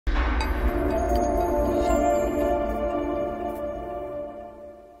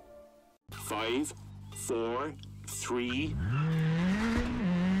5, 4, 3.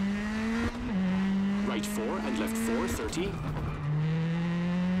 Right 4 and left 4, 30.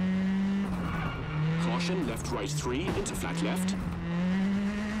 Caution, left right 3 into flat left.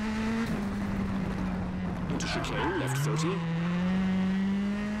 Into chicane, left 30.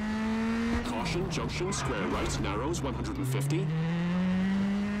 Caution, junction, square right, narrows 150.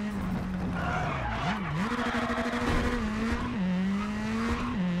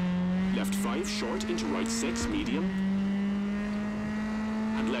 Left 5 short into right 6, medium.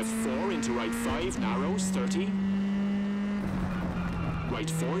 And left 4 into right 5, narrows 30. Right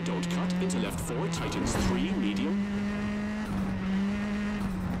 4, don't cut, into left 4, tightens 3, medium.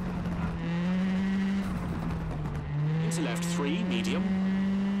 Into left 3, medium.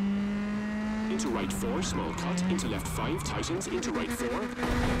 Into right 4, small cut, into left 5, tightens, into right 4.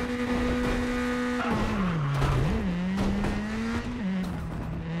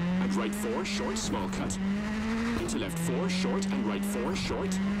 And right 4, short, small cut. Into left 4, short, and right 4,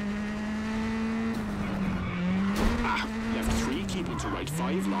 short. Left 3, keep into right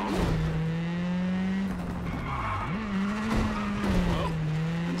 5, long.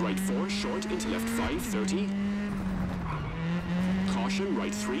 And right 4, short, into left 5, 30. Caution,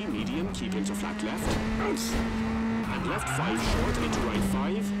 right 3, medium, keep into flat left. And left 5, short, into right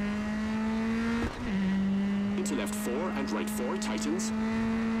 5. Into left 4 and right 4, tightens.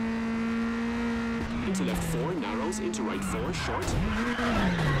 Into left 4, narrows, into right 4, short.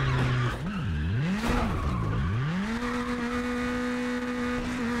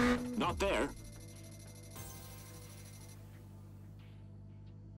 Not there.